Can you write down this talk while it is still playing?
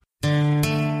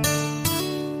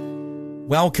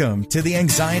Welcome to the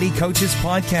Anxiety Coaches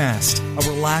Podcast, a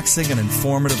relaxing and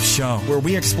informative show where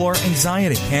we explore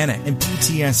anxiety, panic, and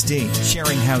PTSD,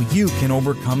 sharing how you can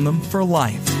overcome them for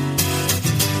life.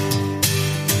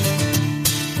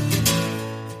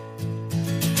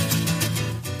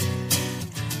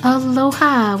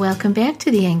 Aloha! Welcome back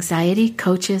to the Anxiety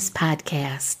Coaches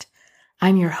Podcast.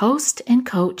 I'm your host and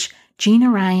coach, Gina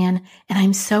Ryan, and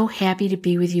I'm so happy to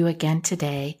be with you again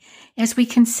today as we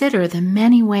consider the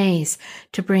many ways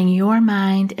to bring your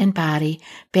mind and body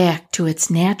back to its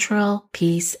natural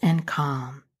peace and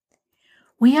calm.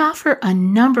 We offer a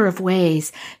number of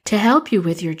ways to help you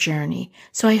with your journey,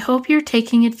 so I hope you're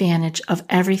taking advantage of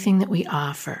everything that we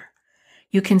offer.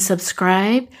 You can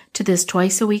subscribe to this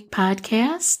twice-a-week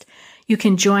podcast. You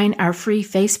can join our free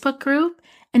Facebook group.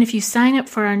 And if you sign up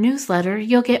for our newsletter,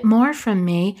 you'll get more from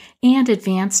me and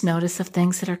advance notice of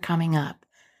things that are coming up.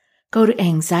 Go to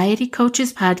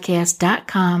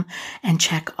anxietycoachespodcast.com and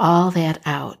check all that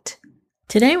out.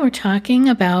 Today we're talking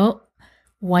about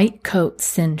white coat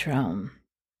syndrome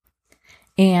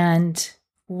and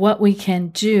what we can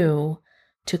do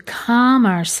to calm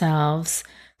ourselves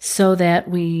so that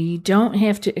we don't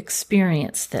have to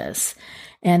experience this,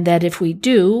 and that if we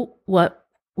do, what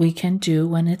we can do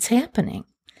when it's happening.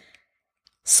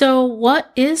 So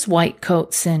what is white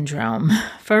coat syndrome,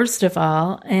 first of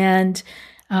all, and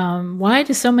why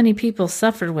do so many people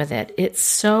suffer with it? It's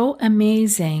so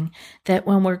amazing that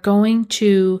when we're going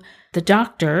to the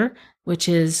doctor, which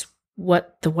is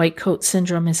what the white coat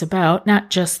syndrome is about,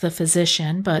 not just the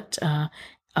physician, but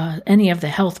any of the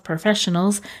health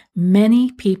professionals,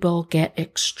 many people get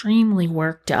extremely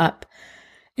worked up.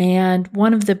 And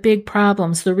one of the big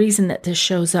problems, the reason that this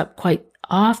shows up quite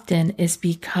often is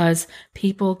because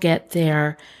people get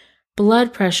their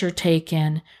blood pressure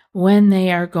taken when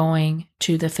they are going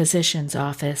to the physician's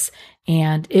office,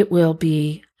 and it will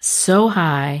be so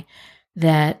high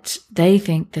that they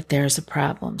think that there's a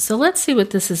problem. So let's see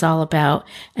what this is all about,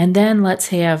 and then let's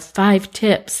have 5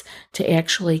 tips to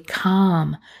actually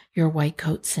calm your white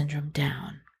coat syndrome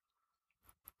down.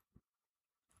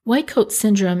 White coat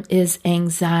syndrome is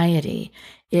anxiety.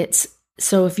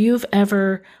 So if you've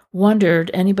ever wondered,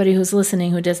 anybody who's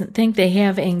listening who doesn't think they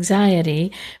have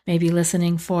anxiety, maybe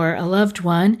listening for a loved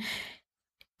one,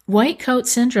 white coat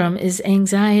syndrome is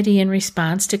anxiety in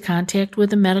response to contact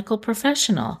with a medical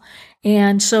professional.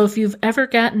 And so if you've ever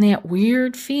gotten that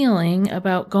weird feeling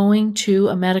about going to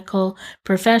a medical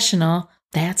professional,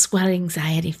 that's what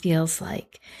anxiety feels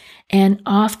like. And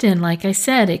often, like I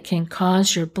said, it can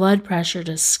cause your blood pressure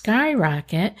to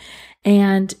skyrocket.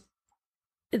 And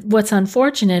what's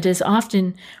unfortunate is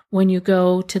often when you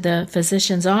go to the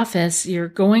physician's office, you're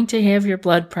going to have your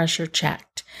blood pressure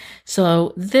checked.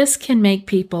 So this can make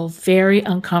people very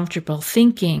uncomfortable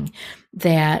thinking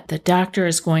that the doctor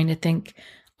is going to think,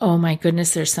 oh my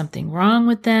goodness, there's something wrong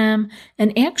with them.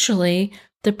 And actually,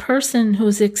 the person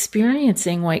who's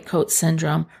experiencing white coat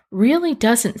syndrome really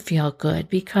doesn't feel good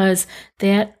because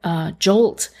that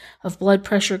jolt of blood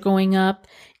pressure going up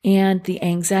and the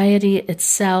anxiety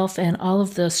itself and all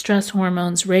of the stress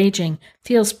hormones raging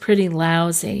feels pretty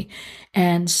lousy.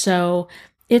 And so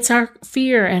it's our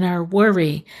fear and our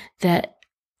worry that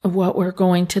what we're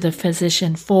going to the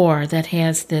physician for that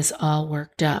has this all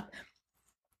worked up.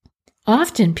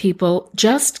 Often people,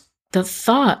 just the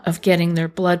thought of getting their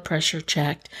blood pressure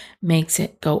checked makes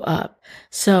it go up.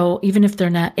 So even if they're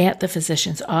not at the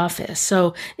physician's office.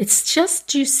 So it's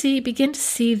just, begin to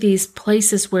see these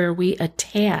places where we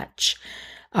attach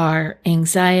our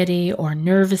anxiety or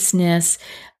nervousness.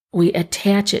 We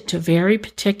attach it to very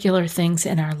particular things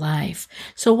in our life.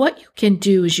 So what you can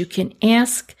do is you can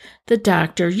ask the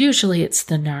doctor, usually it's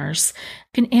the nurse,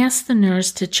 you can ask the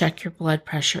nurse to check your blood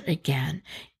pressure again,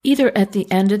 either at the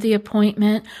end of the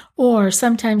appointment, or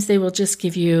sometimes they will just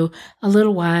give you a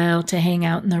little while to hang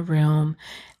out in the room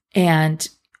and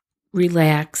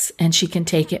relax, and she can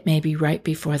take it maybe right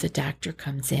before the doctor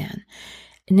comes in.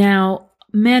 Now,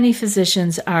 many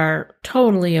physicians are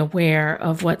totally aware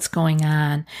of what's going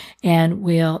on and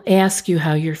will ask you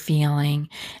how you're feeling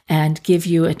and give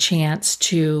you a chance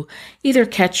to either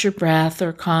catch your breath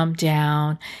or calm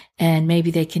down, and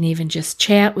maybe they can even just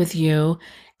chat with you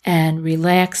and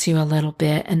relax you a little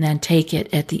bit and then take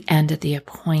it at the end of the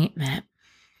appointment.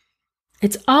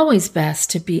 It's always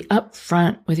best to be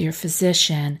upfront with your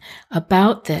physician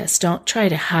about this. Don't try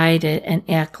to hide it and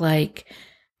act like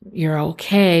you're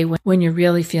okay when you're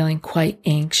really feeling quite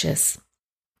anxious.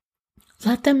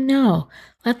 Let them know.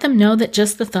 Let them know that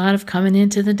just the thought of coming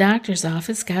into the doctor's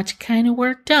office got you kind of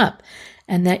worked up,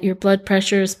 and that your blood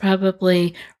pressure is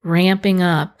probably ramping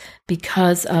up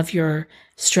because of your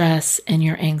stress and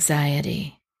your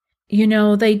anxiety.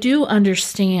 they do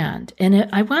understand. And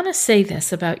I want to say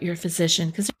this about your physician,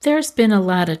 because there's been a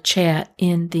lot of chat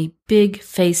in the big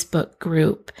Facebook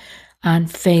group on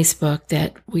Facebook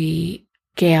that we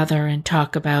gather and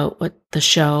talk about what the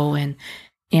show and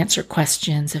answer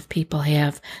questions if people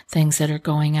have things that are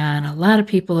going on. A lot of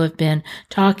people have been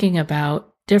talking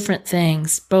about different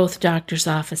things, both doctor's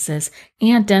offices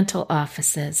and dental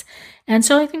offices. And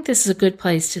so I think this is a good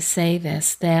place to say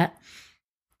this, that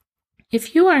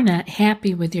if you are not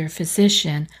happy with your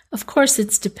physician, of course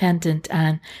it's dependent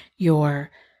on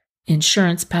your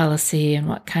insurance policy and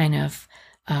what kind of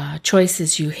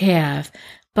choices you have,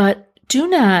 but do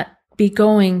not be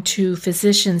going to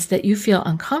physicians that you feel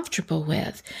uncomfortable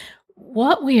with.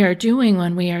 What we are doing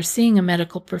when we are seeing a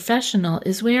medical professional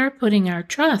is we are putting our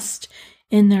trust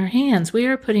in their hands. We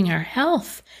are putting our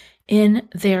health in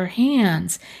their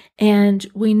hands, and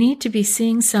we need to be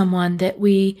seeing someone that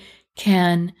we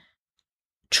can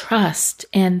trust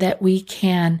and that we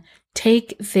can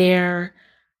take their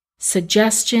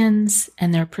suggestions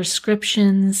and their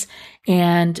prescriptions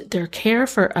and their care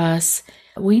for us.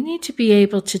 We need to be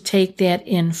able to take that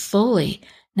in fully,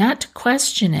 not to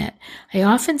question it. I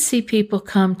often see people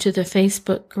come to the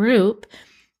Facebook group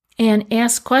and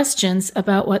ask questions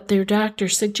about what their doctor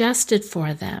suggested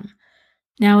for them.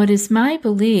 Now, it is my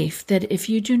belief that if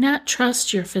you do not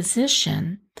trust your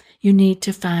physician, you need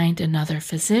to find another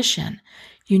physician.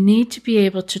 You need to be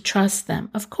able to trust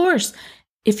them. Of course,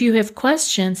 if you have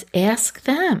questions, ask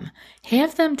them.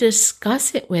 Have them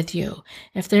discuss it with you.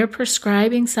 If they're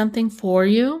prescribing something for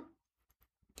you,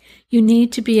 you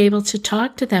need to be able to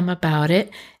talk to them about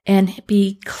it and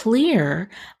be clear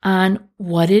on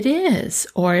what it is,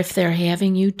 or if they're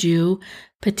having you do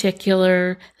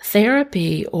particular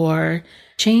therapy or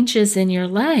changes in your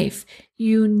life.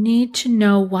 You need to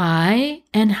know why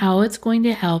and how it's going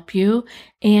to help you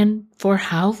and for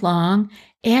how long.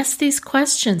 Ask these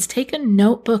questions. Take a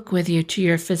notebook with you to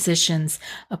your physician's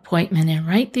appointment and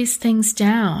write these things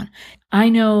down. I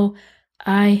know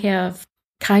I have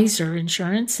Kaiser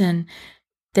Insurance, and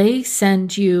they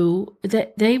send you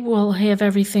that they will have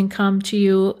everything come to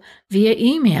you via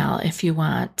email if you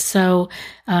want. So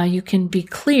you can be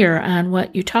clear on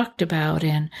what you talked about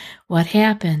and what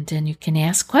happened, and you can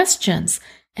ask questions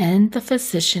and the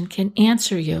physician can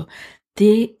answer you.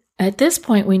 At this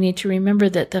point, we need to remember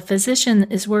that the physician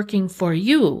is working for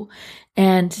you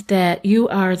and that you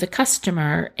are the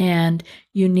customer and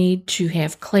you need to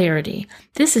have clarity.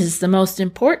 This is the most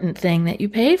important thing that you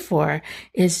pay for,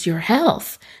 is your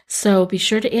health. So be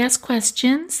sure to ask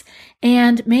questions,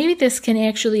 and maybe this can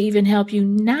actually even help you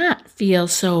not feel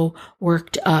so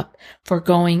worked up for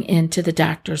going into the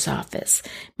doctor's office.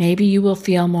 Maybe you will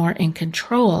feel more in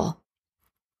control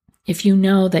if you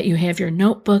know that you have your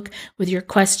notebook with your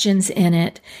questions in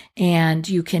it and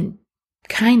you can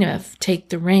kind of take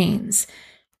the reins.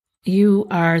 You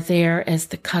are there as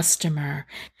the customer,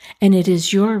 and it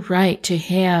is your right to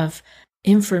have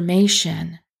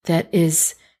information that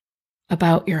is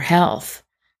about your health.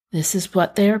 This is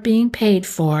what they're being paid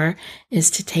for, is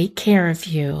to take care of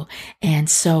you. And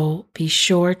so be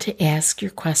sure to ask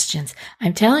your questions.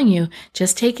 I'm telling you,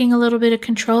 just taking a little bit of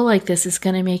control like this is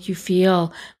going to make you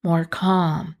feel more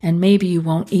calm. And maybe you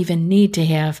won't even need to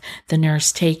have the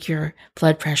nurse take your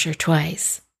blood pressure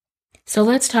twice. So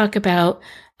let's talk about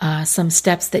some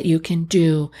steps that you can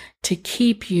do to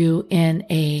keep you in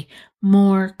a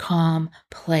more calm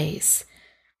place.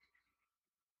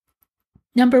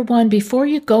 Number one, before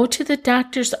you go to the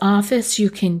doctor's office, you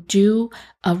can do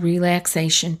a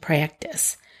relaxation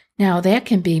practice. Now, that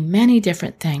can be many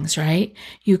different things, right?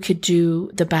 You could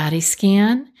do the body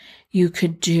scan. You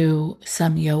could do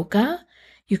some yoga.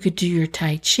 You could do your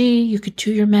Tai Chi. You could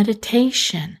do your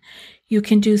meditation. You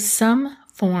can do some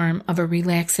form of a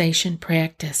relaxation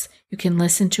practice. You can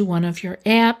listen to one of your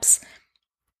apps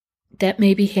that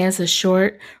maybe has a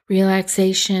short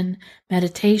relaxation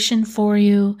meditation for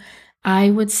you.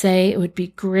 I would say it would be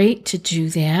great to do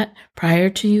that prior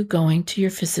to you going to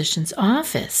your physician's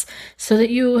office, so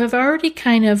that you have already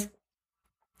kind of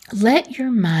let your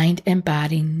mind and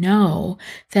body know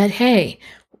that, hey,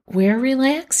 we're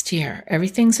relaxed here.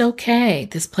 Everything's okay.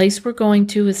 This place we're going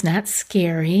to is not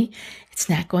scary. It's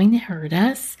not going to hurt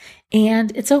us.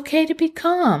 And it's okay to be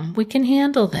calm. We can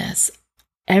handle this.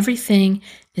 Everything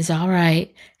is all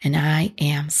right, and I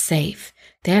am safe.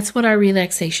 That's what our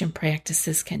relaxation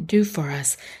practices can do for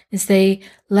us, is they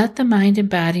let the mind and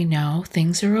body know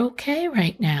things are okay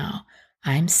right now.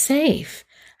 I'm safe.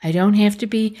 I don't have to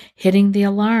be hitting the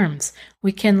alarms.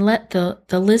 We can let the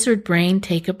lizard brain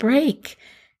take a break.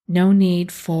 No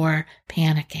need for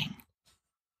panicking.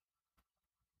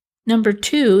 Number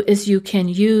 2 is you can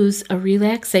use a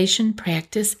relaxation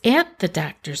practice at the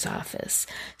doctor's office.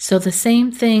 So the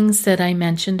same things that I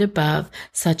mentioned above,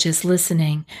 such as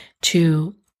listening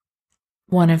to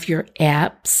one of your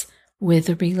apps with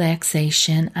a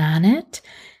relaxation on it,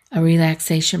 a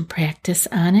relaxation practice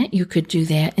on it. You could do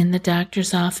that in the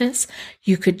doctor's office.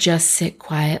 You could just sit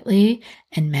quietly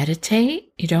and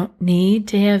meditate. You don't need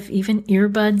to have even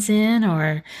earbuds in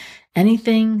or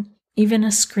anything, even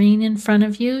a screen in front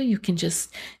of you. You can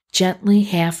just gently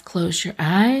half close your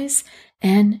eyes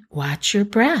and watch your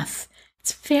breath.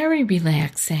 It's very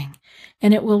relaxing.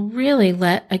 And it will really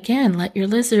let your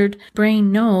lizard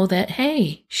brain know that,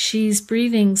 hey, she's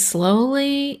breathing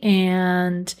slowly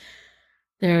and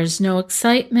there's no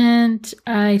excitement.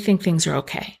 I think things are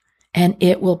okay. And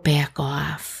it will back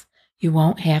off. You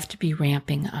won't have to be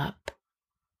ramping up.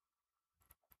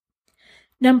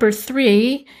 Number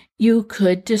 3, you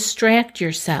could distract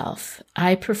yourself.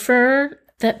 I prefer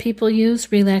that people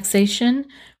use relaxation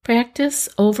practice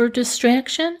over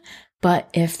distraction, but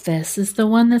if this is the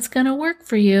one that's going to work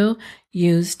for you,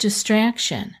 use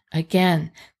distraction.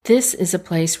 Again, this is a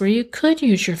place where you could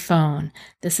use your phone.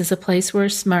 This is a place where a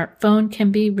smartphone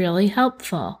can be really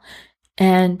helpful.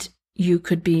 And you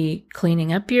could be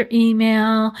cleaning up your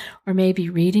email or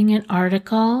maybe reading an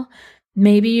article.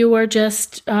 Maybe you are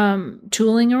just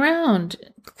tooling around,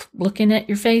 looking at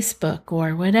your Facebook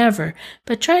or whatever,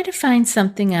 but try to find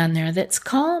something on there that's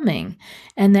calming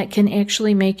and that can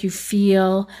actually make you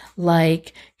feel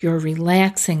like you're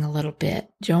relaxing a little bit.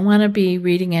 You don't want to be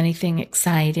reading anything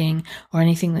exciting or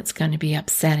anything that's going to be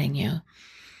upsetting you.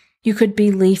 You could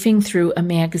be leafing through a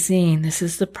magazine. This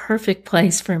is the perfect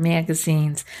place for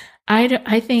magazines.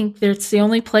 I think that's the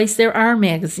only place there are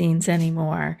magazines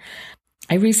anymore.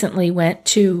 I recently went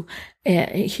to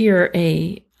hear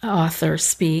a author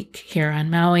speak here on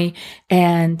Maui,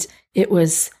 and it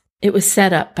was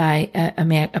set up by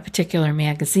a particular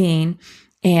magazine,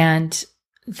 and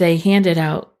they handed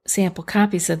out sample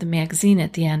copies of the magazine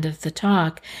at the end of the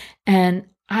talk, and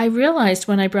I realized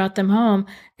when I brought them home,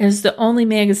 it was the only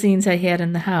magazines I had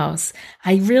in the house.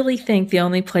 I really think the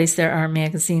only place there are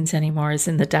magazines anymore is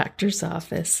in the doctor's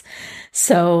office.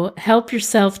 So help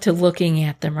yourself to looking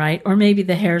at them, right? Or maybe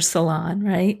the hair salon,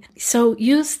 right? So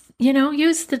use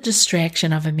the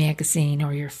distraction of a magazine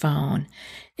or your phone.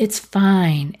 It's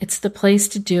fine. It's the place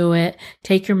to do it.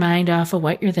 Take your mind off of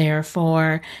what you're there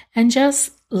for and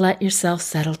just let yourself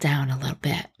settle down a little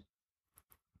bit.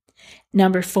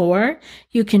 Number 4,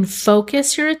 you can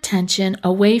focus your attention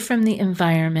away from the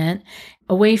environment,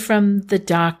 away from the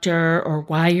doctor or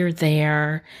why you're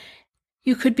there.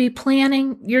 You could be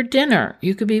planning your dinner.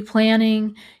 You could be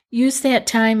use that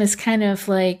time as kind of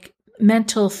like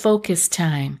mental focus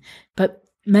time, but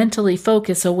mentally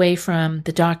focus away from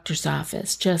the doctor's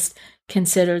office. Just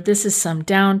consider this is some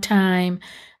downtime.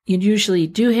 You usually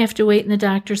do have to wait in the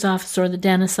doctor's office or the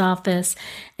dentist's office.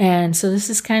 And so this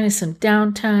is kind of some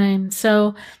downtime.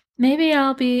 So maybe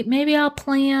I'll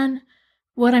plan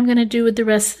what I'm going to do with the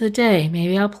rest of the day.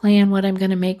 Maybe I'll plan what I'm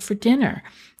going to make for dinner.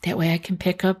 That way I can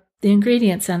pick up the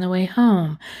ingredients on the way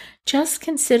home. Just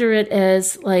consider it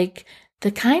as like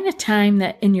the kind of time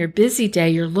that in your busy day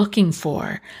you're looking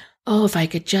for. Oh, if I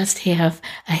could just have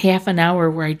a half an hour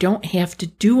where I don't have to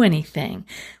do anything.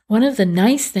 One of the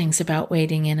nice things about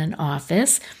waiting in an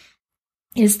office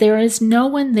is there is no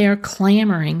one there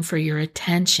clamoring for your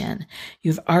attention.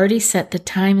 You've already set the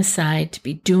time aside to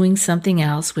be doing something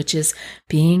else, which is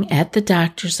being at the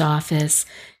doctor's office,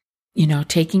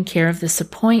 taking care of this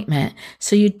appointment.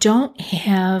 So you don't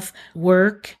have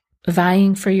work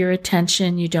vying for your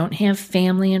attention. You don't have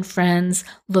family and friends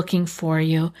looking for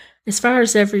you. As far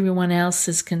as everyone else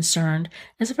is concerned,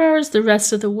 as far as the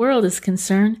rest of the world is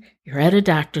concerned, you're at a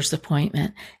doctor's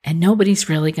appointment and nobody's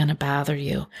really going to bother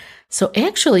you. So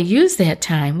actually use that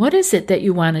time. What is it that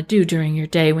you want to do during your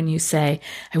day when you say,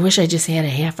 I wish I just had a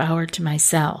half hour to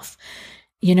myself?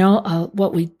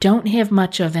 What we don't have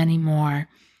much of anymore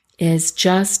is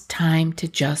just time to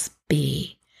just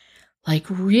be. Like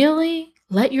really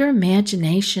let your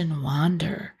imagination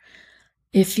wander.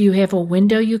 If you have a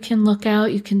window you can look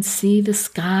out, you can see the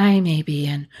sky maybe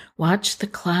and watch the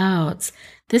clouds.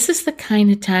 This is the kind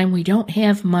of time we don't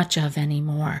have much of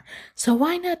anymore. So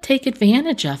why not take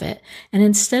advantage of it? And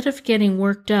instead of getting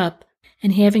worked up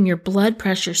and having your blood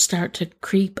pressure start to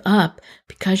creep up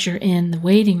because you're in the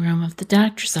waiting room of the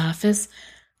doctor's office,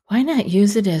 why not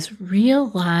use it as real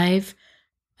live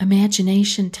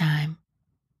imagination time,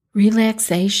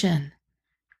 relaxation?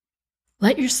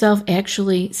 Let yourself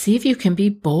actually see if you can be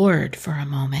bored for a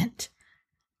moment.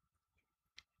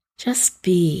 Just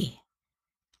be.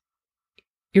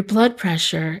 Your blood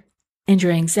pressure and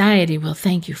your anxiety will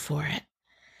thank you for it.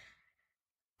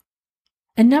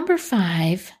 And number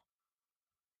 5,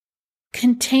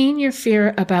 contain your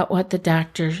fear about what the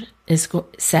doctor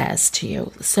says to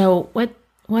you. So what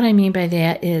I mean by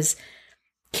that is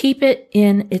keep it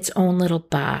in its own little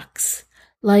box.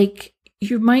 Like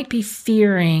you might be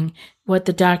fearing what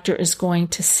the doctor is going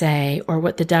to say or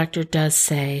what the doctor does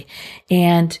say,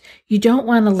 and you don't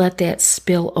want to let that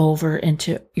spill over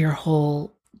into your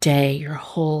whole day, your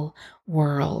whole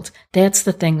world. That's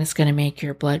the thing that's going to make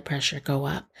your blood pressure go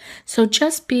up. So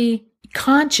just be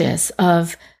conscious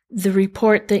of the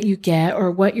report that you get or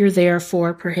what you're there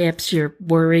for. Perhaps you're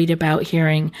worried about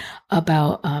hearing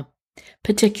about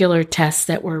particular tests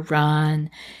that were run,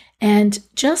 and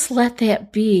just let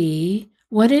that be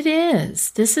what it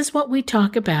is. This is what we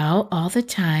talk about all the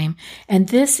time, and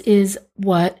this is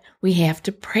what we have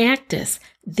to practice.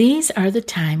 These are the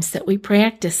times that we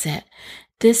practice it.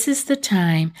 This is the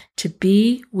time to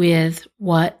be with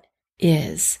what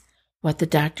is, what the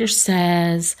doctor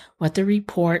says, what the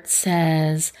report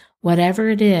says, whatever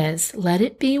it is. Let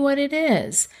it be what it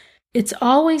is. It's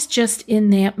always just in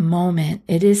that moment.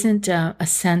 It isn't a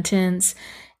sentence,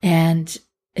 and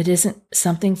it isn't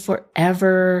something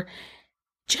forever.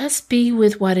 Just be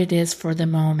with what it is for the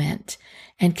moment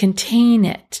and contain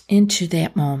it into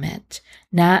that moment,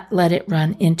 not let it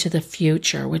run into the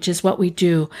future, which is what we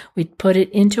do. We put it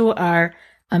into our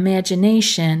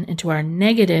imagination, into our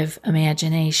negative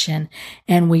imagination,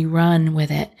 and we run with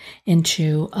it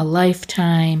into a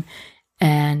lifetime,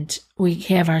 and we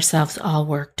have ourselves all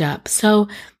worked up. So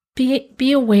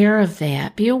be aware of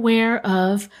that. Be aware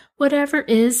of whatever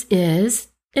is.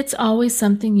 It's always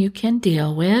something you can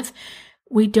deal with.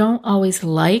 We don't always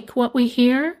like what we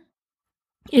hear.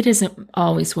 It isn't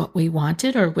always what we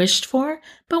wanted or wished for,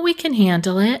 but we can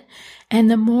handle it.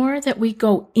 And the more that we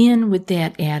go in with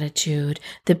that attitude,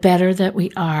 the better that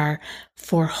we are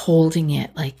for holding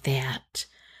it like that.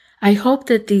 I hope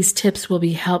that these tips will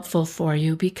be helpful for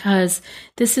you, because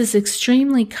this is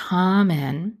extremely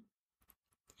common.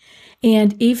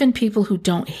 And even people who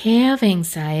don't have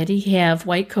anxiety have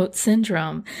white coat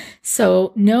syndrome.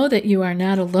 So know that you are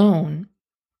not alone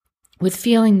with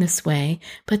feeling this way,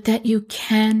 but that you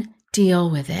can deal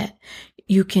with it.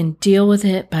 You can deal with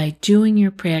it by doing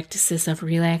your practices of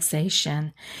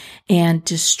relaxation and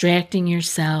distracting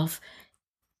yourself,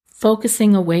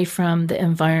 focusing away from the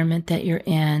environment that you're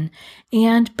in,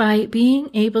 and by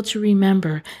being able to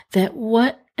remember that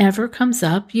whatever comes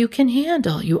up, you can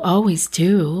handle. You always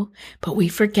do, but we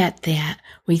forget that.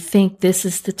 We think this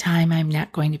is the time I'm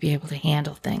not going to be able to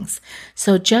handle things.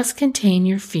 So just contain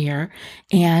your fear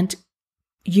and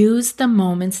use the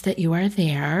moments that you are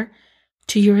there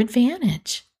to your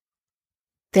advantage.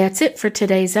 That's it for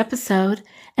today's episode.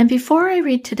 And before I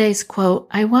read today's quote,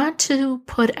 I want to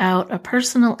put out a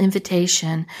personal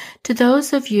invitation to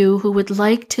those of you who would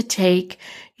like to take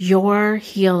your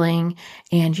healing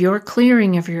and your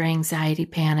clearing of your anxiety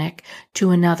panic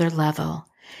to another level.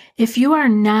 If you are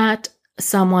not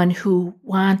someone who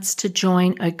wants to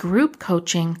join a group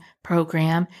coaching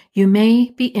program, you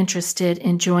may be interested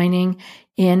in joining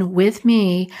in with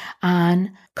me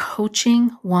on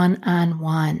Coaching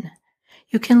One-on-One.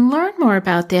 You can learn more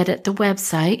about that at the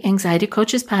website,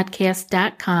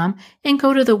 anxietycoachespodcast.com, and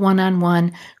go to the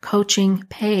one-on-one coaching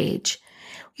page.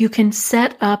 You can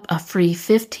set up a free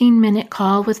 15-minute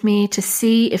call with me to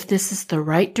see if this is the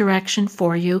right direction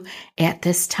for you at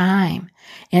this time,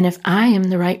 and if I am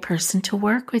the right person to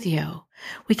work with you.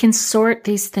 We can sort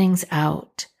these things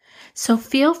out. So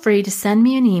feel free to send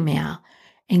me an email,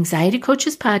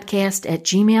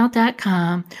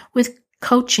 anxietycoachespodcast@gmail.com, with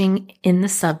coaching in the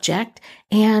subject,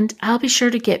 and I'll be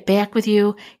sure to get back with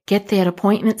you, get that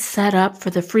appointment set up for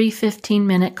the free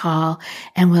 15-minute call,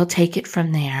 and we'll take it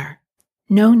from there.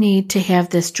 No need to have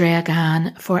this drag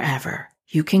on forever.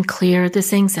 You can clear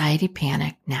this anxiety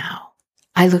panic now.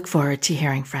 I look forward to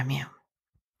hearing from you.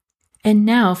 And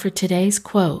now for today's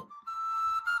quote.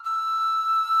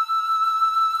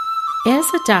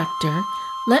 As a doctor,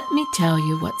 let me tell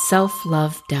you what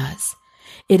self-love does.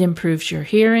 It improves your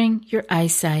hearing, your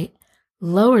eyesight,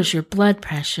 lowers your blood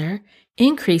pressure,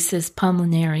 increases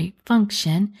pulmonary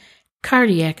function,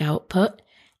 cardiac output,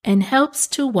 and helps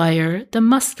to wire the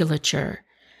musculature.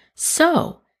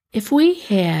 So, if we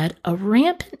had a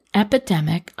rampant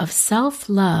epidemic of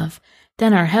self-love,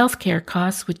 then our healthcare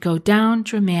costs would go down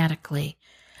dramatically.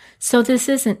 So this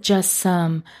isn't just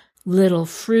some little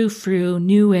frou-frou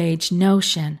new age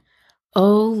notion.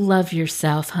 Oh, love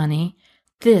yourself, honey.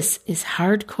 This is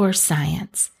hardcore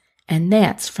science. And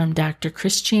that's from Dr.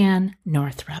 Christiane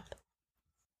Northrup.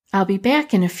 I'll be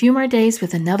back in a few more days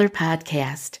with another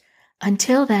podcast.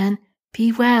 Until then,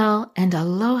 Be well and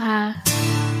aloha.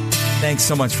 Thanks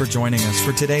so much for joining us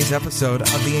for today's episode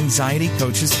of the Anxiety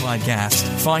Coaches Podcast.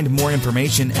 Find more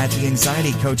information at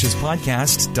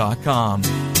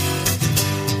theanxietycoachespodcast.com.